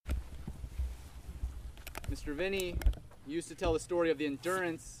Mr. Vinny used to tell the story of the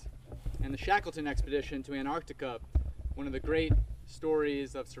Endurance and the Shackleton expedition to Antarctica, one of the great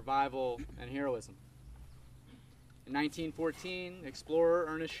stories of survival and heroism. In 1914, explorer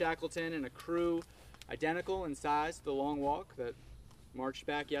Ernest Shackleton and a crew identical in size to the Long Walk that marched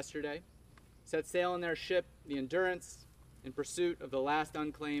back yesterday set sail in their ship, the Endurance, in pursuit of the last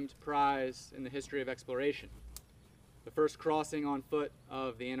unclaimed prize in the history of exploration, the first crossing on foot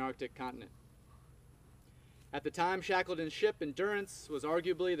of the Antarctic continent. At the time, Shackleton's ship, Endurance, was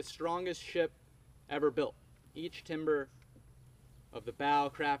arguably the strongest ship ever built, each timber of the bow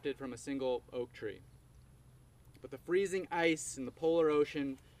crafted from a single oak tree. But the freezing ice in the polar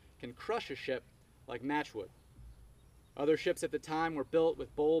ocean can crush a ship like matchwood. Other ships at the time were built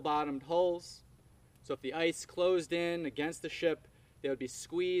with bowl-bottomed hulls, so if the ice closed in against the ship, they would be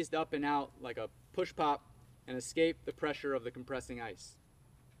squeezed up and out like a push-pop and escape the pressure of the compressing ice.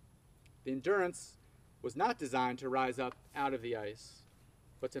 The Endurance was not designed to rise up out of the ice,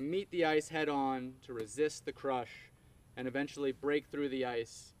 but to meet the ice head-on, to resist the crush, and eventually break through the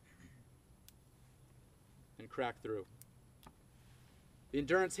ice and crack through. The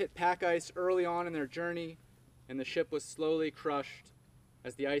Endurance hit pack ice early on in their journey, and the ship was slowly crushed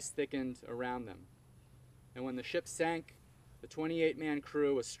as the ice thickened around them. And when the ship sank, the 28-man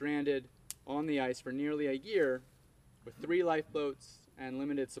crew was stranded on the ice for nearly a year with 3 lifeboats and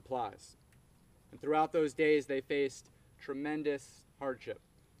limited supplies. And throughout those days, they faced tremendous hardship,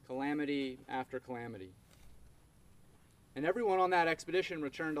 calamity after calamity. And everyone on that expedition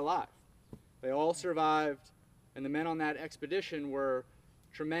returned alive. They all survived, and the men on that expedition were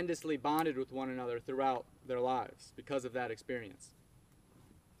tremendously bonded with one another throughout their lives because of that experience.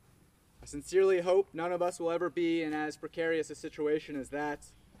 I sincerely hope none of us will ever be in as precarious a situation as that,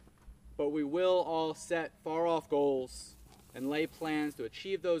 but we will all set far-off goals and lay plans to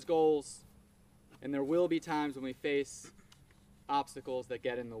achieve those goals, and there will be times when we face obstacles that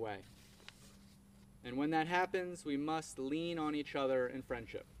get in the way. And when that happens, we must lean on each other in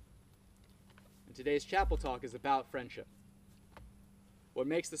friendship. And today's chapel talk is about friendship. What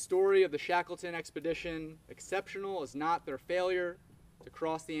makes the story of the Shackleton expedition exceptional is not their failure to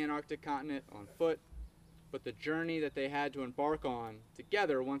cross the Antarctic continent on foot, but the journey that they had to embark on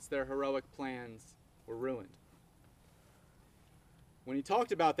together once their heroic plans were ruined. When he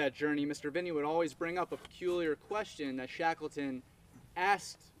talked about that journey, Mr. Vinny would always bring up a peculiar question that Shackleton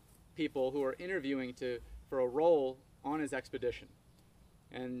asked people who were interviewing for a role on his expedition.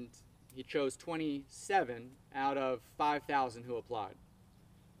 And he chose 27 out of 5,000 who applied.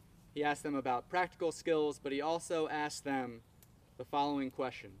 He asked them about practical skills, but he also asked them the following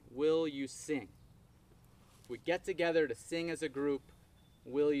question: will you sing? If we get together to sing as a group,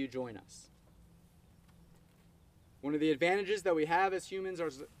 will you join us? One of the advantages that we have as humans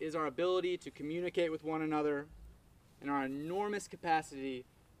is our ability to communicate with one another and our enormous capacity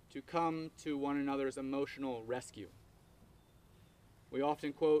to come to one another's emotional rescue. We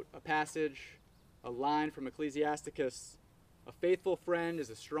often quote a passage, a line from Ecclesiasticus: "A faithful friend is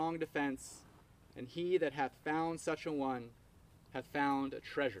a strong defense, and he that hath found such a one hath found a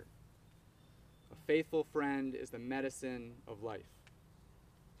treasure." A faithful friend is the medicine of life.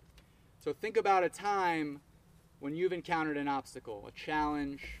 So think about a time when you've encountered an obstacle, a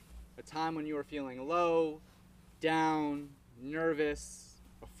challenge, a time when you were feeling low, down, nervous,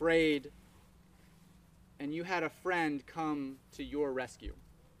 afraid, and you had a friend come to your rescue.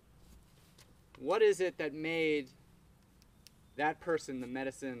 What is it that made that person the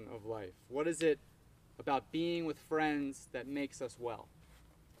medicine of life? What is it about being with friends that makes us well?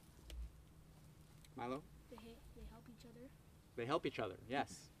 Milo? They help each other. They help each other,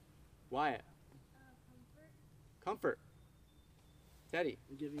 yes. Wyatt? Comfort. Comfort. Teddy?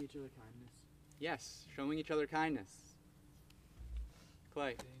 Giving each other kindness. Yes, showing each other kindness.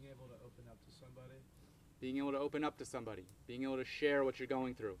 Clay? Being able to open up to somebody. Being able to open up to somebody. Being able to share what you're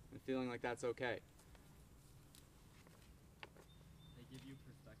going through and feeling like that's okay. They give you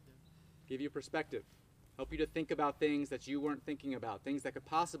perspective. Give you perspective. Help you to think about things that you weren't thinking about, things that could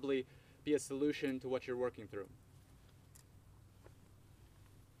possibly be a solution to what you're working through.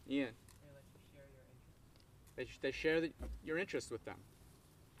 Ian? They let you share your interests. They share your interests with them.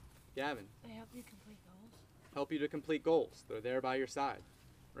 Gavin? They help you complete goals. Help you to complete goals. They're there by your side.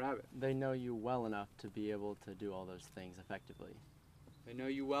 Rabbit? They know you well enough to be able to do all those things effectively. They know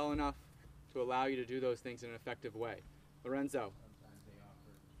you well enough to allow you to do those things in an effective way. Lorenzo? Sometimes they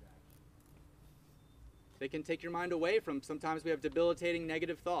offer distraction. They can take your mind away from, sometimes we have debilitating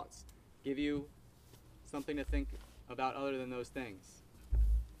negative thoughts. Give you something to think about other than those things.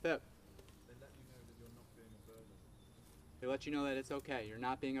 Pip? They let you know that you're not being a burden. They let you know that it's okay. You're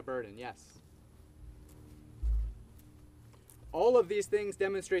not being a burden. Yes. All of these things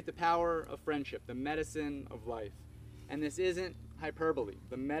demonstrate the power of friendship, the medicine of life. And this isn't hyperbole,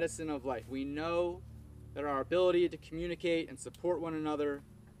 the medicine of life. We know that our ability to communicate and support one another,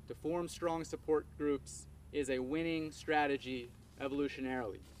 to form strong support groups, is a winning strategy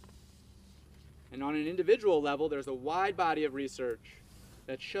evolutionarily. And on an individual level, there's a wide body of research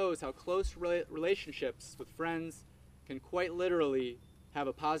that shows how close relationships with friends can quite literally have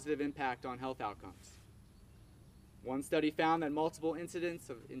a positive impact on health outcomes. One study found that multiple incidents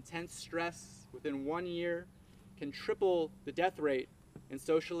of intense stress within 1 year can triple the death rate in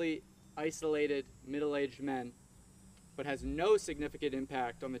socially isolated middle-aged men, but has no significant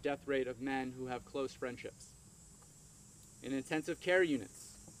impact on the death rate of men who have close friendships. In intensive care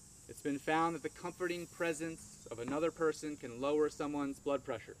units, it's been found that the comforting presence of another person can lower someone's blood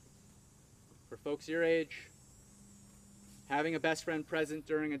pressure. For folks your age, having a best friend present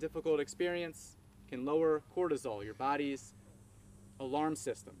during a difficult experience can lower cortisol, your body's alarm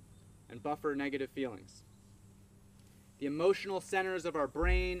system, and buffer negative feelings. The emotional centers of our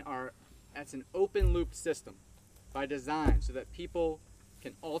brain that's an open loop system by design so that people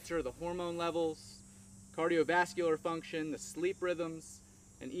can alter the hormone levels, cardiovascular function, the sleep rhythms,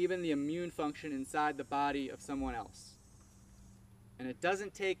 and even the immune function inside the body of someone else. And it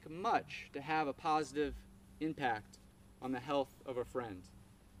doesn't take much to have a positive impact on the health of a friend.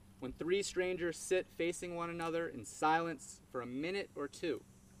 When 3 strangers sit facing one another in silence for a minute or two,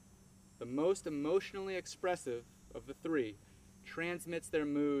 the most emotionally expressive of the 3 transmits their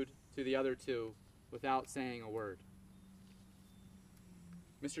mood to the other 2 without saying a word.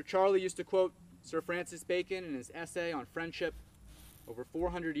 Mr. Charlie used to quote Sir Francis Bacon in his essay on friendship over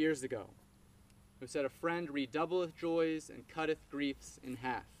 400 years ago, who said, "A friend redoubleth joys and cutteth griefs in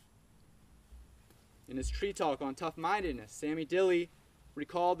half." In his tree talk on tough-mindedness, Sammy Dilley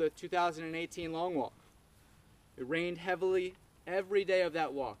recalled the 2018 long walk. It rained heavily every day of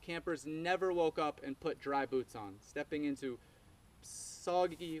that walk. Campers never woke up and put dry boots on, stepping into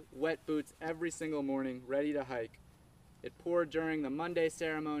soggy, wet boots every single morning, ready to hike. It poured during the Monday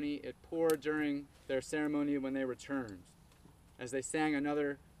ceremony. It poured during their ceremony when they returned, as they sang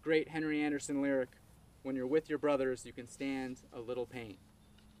another great Henry Anderson lyric, "When you're with your brothers, you can stand a little pain."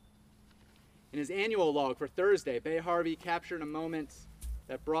 In his annual log for Thursday, Bay Harvey captured a moment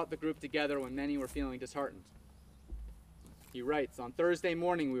that brought the group together when many were feeling disheartened. He writes, "On Thursday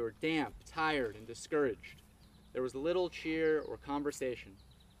morning we were damp, tired, and discouraged. There was little cheer or conversation."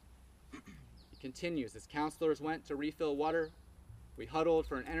 He continues, "As counselors went to refill water, we huddled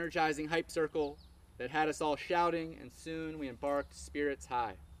for an energizing hype circle that had us all shouting, and soon we embarked spirits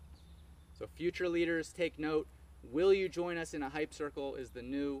high." So future leaders, take note. "Will you join us in a hype circle" is the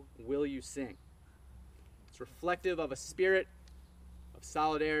new "will you sing." It's reflective of a spirit of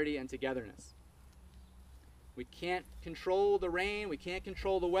solidarity and togetherness. We can't control the rain, we can't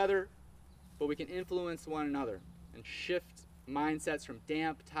control the weather, but we can influence one another and shift mindsets from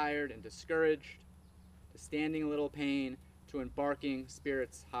damp, tired, and discouraged to standing a little pain to embarking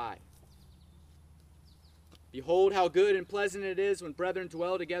spirits high. "Behold how good and pleasant it is when brethren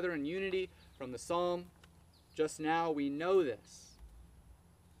dwell together in unity," from the psalm just now. We know this.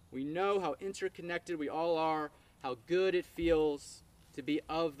 We know how interconnected we all are, how good it feels to be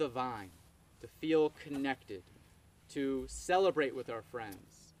of the vine, to feel connected, to celebrate with our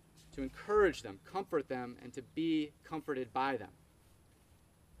friends, to encourage them, comfort them, and to be comforted by them.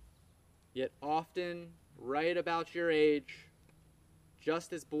 Yet often, right about your age,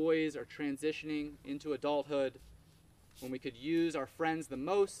 just as boys are transitioning into adulthood, when we could use our friends the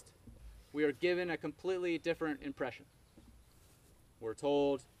most, we are given a completely different impression. We're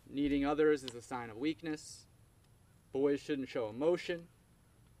told needing others is a sign of weakness. Boys shouldn't show emotion.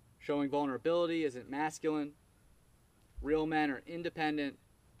 Showing vulnerability isn't masculine. Real men are independent,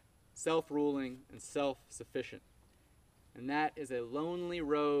 self-ruling, and self-sufficient. And that is a lonely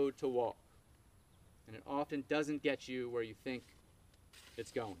road to walk. And it often doesn't get you where you think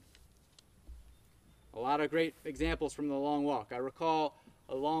it's going. A lot of great examples from the long walk. I recall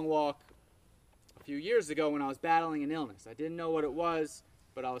a long walk a few years ago when I was battling an illness. I didn't know what it was,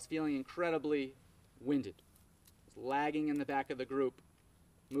 but I was feeling incredibly winded. I was lagging in the back of the group,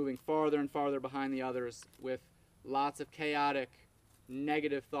 moving farther and farther behind the others with lots of chaotic,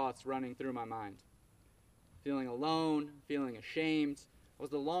 negative thoughts running through my mind. Feeling alone, feeling ashamed. I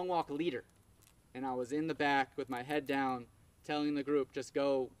was the long walk leader, and I was in the back with my head down, telling the group, just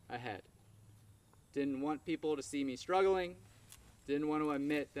go ahead. Didn't want people to see me struggling. Didn't want to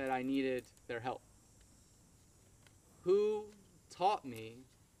admit that I needed their help. Who taught me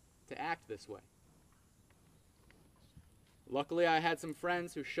to act this way? Luckily, I had some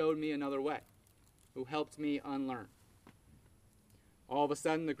friends who showed me another way, who helped me unlearn. All of a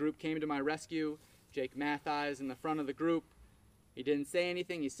sudden, the group came to my rescue. Jake Mathies in the front of the group. He didn't say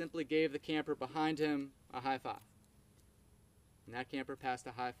anything. He simply gave the camper behind him a high five. And that camper passed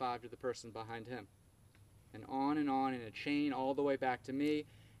a high five to the person behind him. And on in a chain all the way back to me.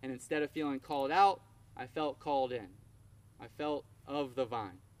 And instead of feeling called out, I felt called in. I felt of the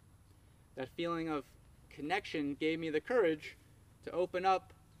vine. That feeling of connection gave me the courage to open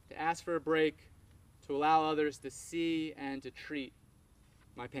up, to ask for a break, to allow others to see and to treat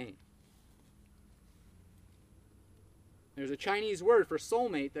my pain. There's a Chinese word for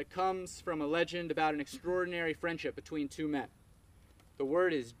soulmate that comes from a legend about an extraordinary friendship between two men. The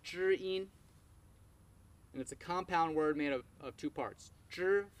word is zhiyin, and it's a compound word made of two parts.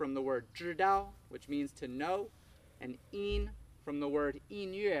 Zhi from the word zhidao, which means to know, and yin from the word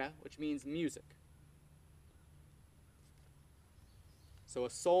yinyue, which means music. So a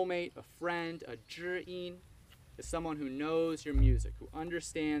soulmate, a friend, a zhiyin, is someone who knows your music, who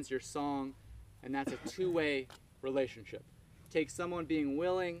understands your song, and that's a two-way relationship. It takes someone being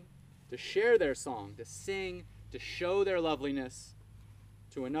willing to share their song, to sing, to show their loveliness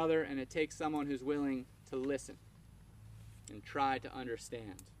to another, and it takes someone who's willing to listen and try to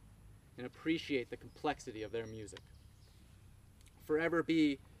understand and appreciate the complexity of their music. Forever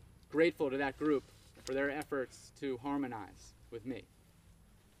be grateful to that group for their efforts to harmonize with me.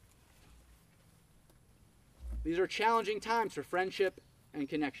 These are challenging times for friendship and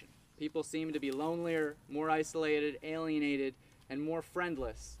connection. People seem to be lonelier, more isolated, alienated, and more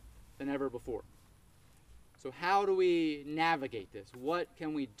friendless than ever before. So how do we navigate this? What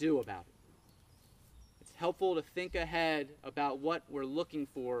can we do about it? It's helpful to think ahead about what we're looking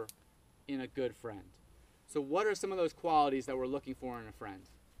for in a good friend. So what are some of those qualities that we're looking for in a friend?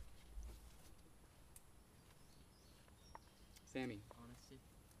 Sammy? Honesty.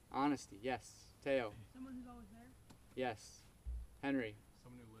 Honesty, yes. Teo? Someone who's always there. Yes. Henry?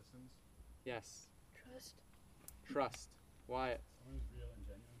 Someone who listens. Yes. Trust. Trust. Wyatt? Someone who's real and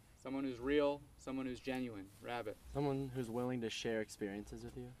genuine. Someone who's real, someone who's genuine. Rabbit? Someone who's willing to share experiences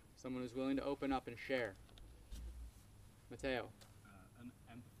with you. Someone who's willing to open up and share. Mateo? An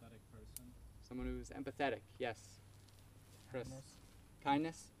empathetic person. Someone who's empathetic. Yes. Chris?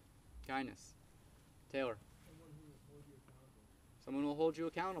 Kindness? Kindness. Taylor? Someone who will hold you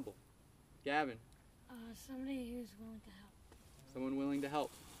accountable. Gavin? Somebody who's willing to help. Someone willing to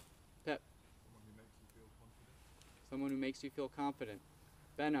help. Pep? Someone who makes you feel confident. Someone who makes you feel confident.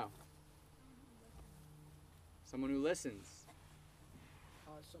 Benno? Someone who listens.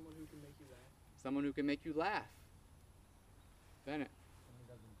 Someone who can make you laugh. Someone who can make you laugh. Bennett? Someone who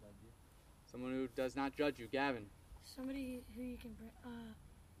doesn't judge you. Someone who does not judge you. Gavin? Somebody who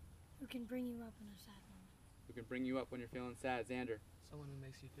who can bring you up in a sad moment. Who can bring you up when you're feeling sad. Xander? Someone who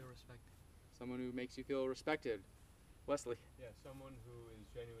makes you feel respected. Someone who makes you feel respected. Wesley? Yeah, someone who is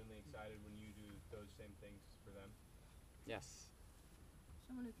genuinely excited when you do those same things for them. Yes.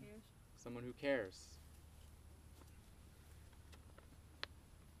 Someone who cares. Someone who cares.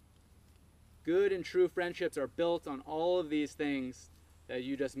 Good and true friendships are built on all of these things that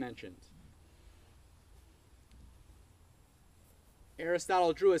you just mentioned.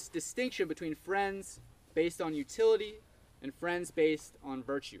 Aristotle drew a distinction between friends based on utility and friends based on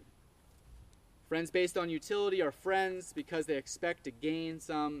virtue. Friends based on utility are friends because they expect to gain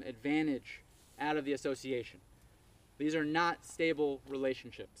some advantage out of the association. These are not stable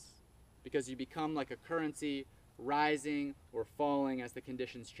relationships because you become like a currency rising or falling as the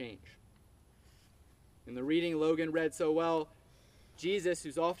conditions change. In the reading Logan read so well, Jesus,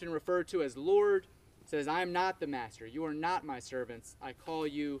 who's often referred to as Lord, says, I am not the master. You are not my servants. I call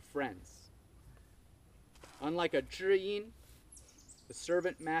you friends. Unlike a zhiyin, the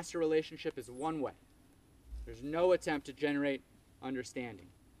servant-master relationship is one way. There's no attempt to generate understanding,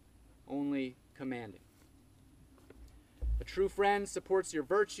 only commanding. A true friend supports your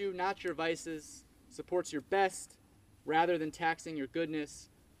virtue, not your vices, supports your best, rather than taxing your goodness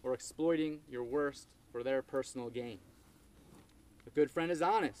or exploiting your worst for their personal gain. A good friend is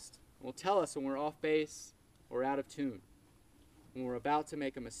honest and will tell us when we're off base or out of tune, when we're about to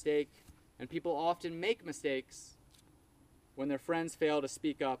make a mistake, and people often make mistakes when their friends fail to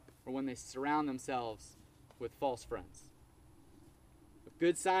speak up or when they surround themselves with false friends. A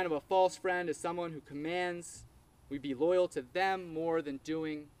good sign of a false friend is someone who commands we be loyal to them more than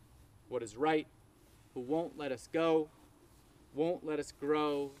doing what is right, who won't let us go, won't let us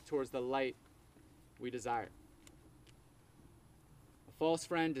grow towards the light we desire. A false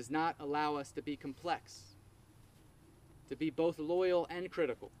friend does not allow us to be complex, to be both loyal and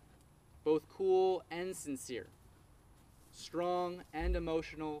critical, both cool and sincere, strong and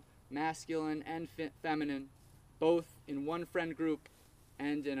emotional, masculine and feminine, both in one friend group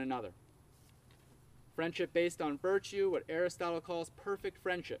end in another. Friendship based on virtue, what Aristotle calls perfect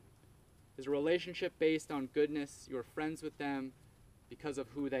friendship, is a relationship based on goodness. You are friends with them because of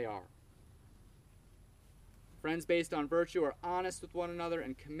who they are. Friends based on virtue are honest with one another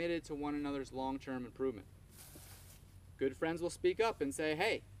and committed to one another's long-term improvement. Good friends will speak up and say,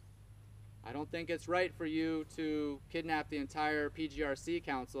 hey, I don't think it's right for you to kidnap the entire PGRC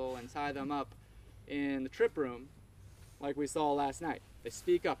council and tie them up in the trip room like we saw last night. They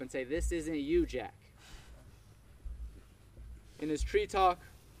speak up and say, this isn't you, Jack. In his tree talk,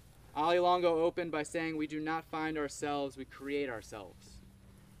 Ali Longo opened by saying, we do not find ourselves, we create ourselves.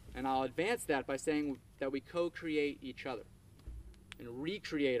 And I'll advance that by saying that we co-create each other and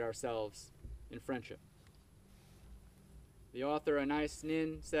recreate ourselves in friendship. The author Anais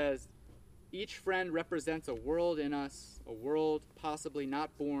Nin says, each friend represents a world in us, a world possibly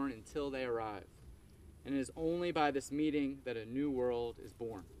not born until they arrive. And it is only by this meeting that a new world is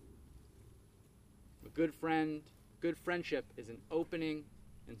born. A good friendship is an opening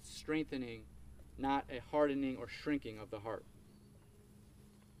and strengthening, not a hardening or shrinking of the heart.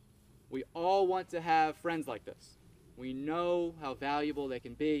 We all want to have friends like this. We know how valuable they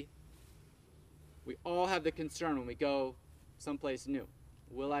can be. We all have the concern when we go someplace new.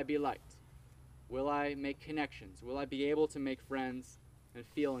 Will I be liked? Will I make connections? Will I be able to make friends and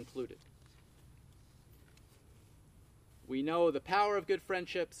feel included? We know the power of good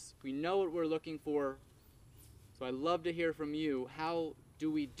friendships. We know what we're looking for. So I'd love to hear from you. How do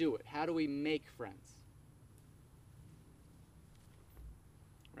we do it? How do we make friends?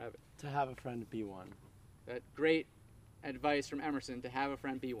 Rabbit. To have a friend, be one. That great advice from Emerson, to have a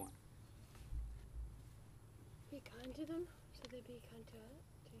friend, be one. Be kind to them, so they be kind to us.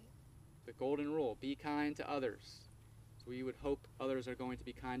 The golden rule, be kind to others. So we would hope others are going to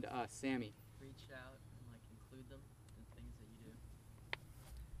be kind to us. Sammy. Reach out and include them in things that you do.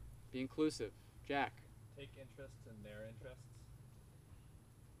 Be inclusive. Jack. Take interest in their interests.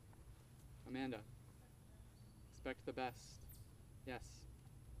 Amanda. Expect the best. Yes.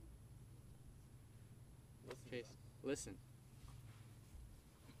 Chase. Listen.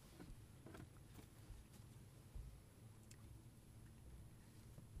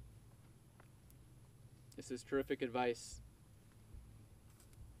 This is terrific advice.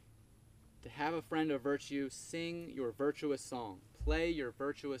 To have a friend of virtue, sing your virtuous song. Play your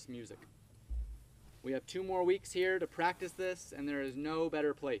virtuous music. We have 2 more weeks here to practice this, and there is no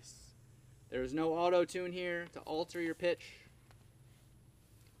better place. There is no auto-tune here to alter your pitch.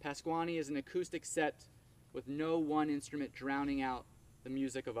 Pasquani is an acoustic set with no one instrument drowning out the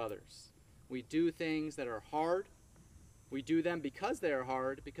music of others. We do things that are hard. We do them because they are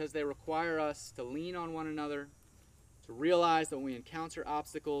hard, because they require us to lean on one another, to realize that when we encounter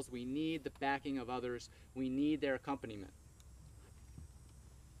obstacles, we need the backing of others. We need their accompaniment.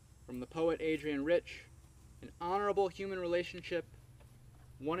 From the poet Adrian Rich, an honorable human relationship,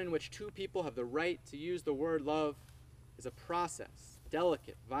 one in which 2 people have the right to use the word love, is a process,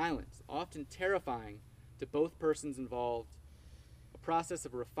 delicate, violent, often terrifying to both persons involved, a process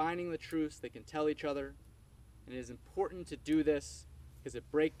of refining the truths they can tell each other. And it is important to do this because it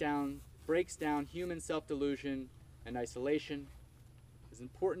breaks down human self-delusion and isolation. It is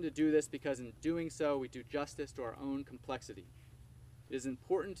important to do this because in doing so, we do justice to our own complexity. It is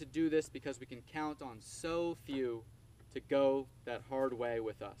important to do this because we can count on so few to go that hard way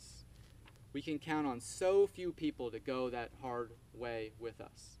with us. We can count on so few people to go that hard way with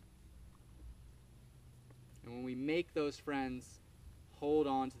us. And when we make those friends, hold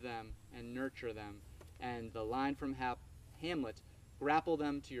on to them and nurture them. And the line from Hamlet, grapple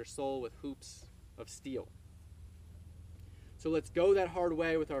them to your soul with hoops of steel. So let's go that hard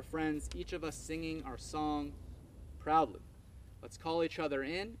way with our friends, each of us singing our song proudly. Let's call each other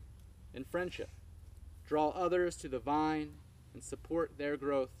in friendship. Draw others to the vine and support their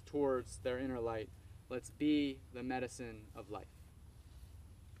growth towards their inner light. Let's be the medicine of life.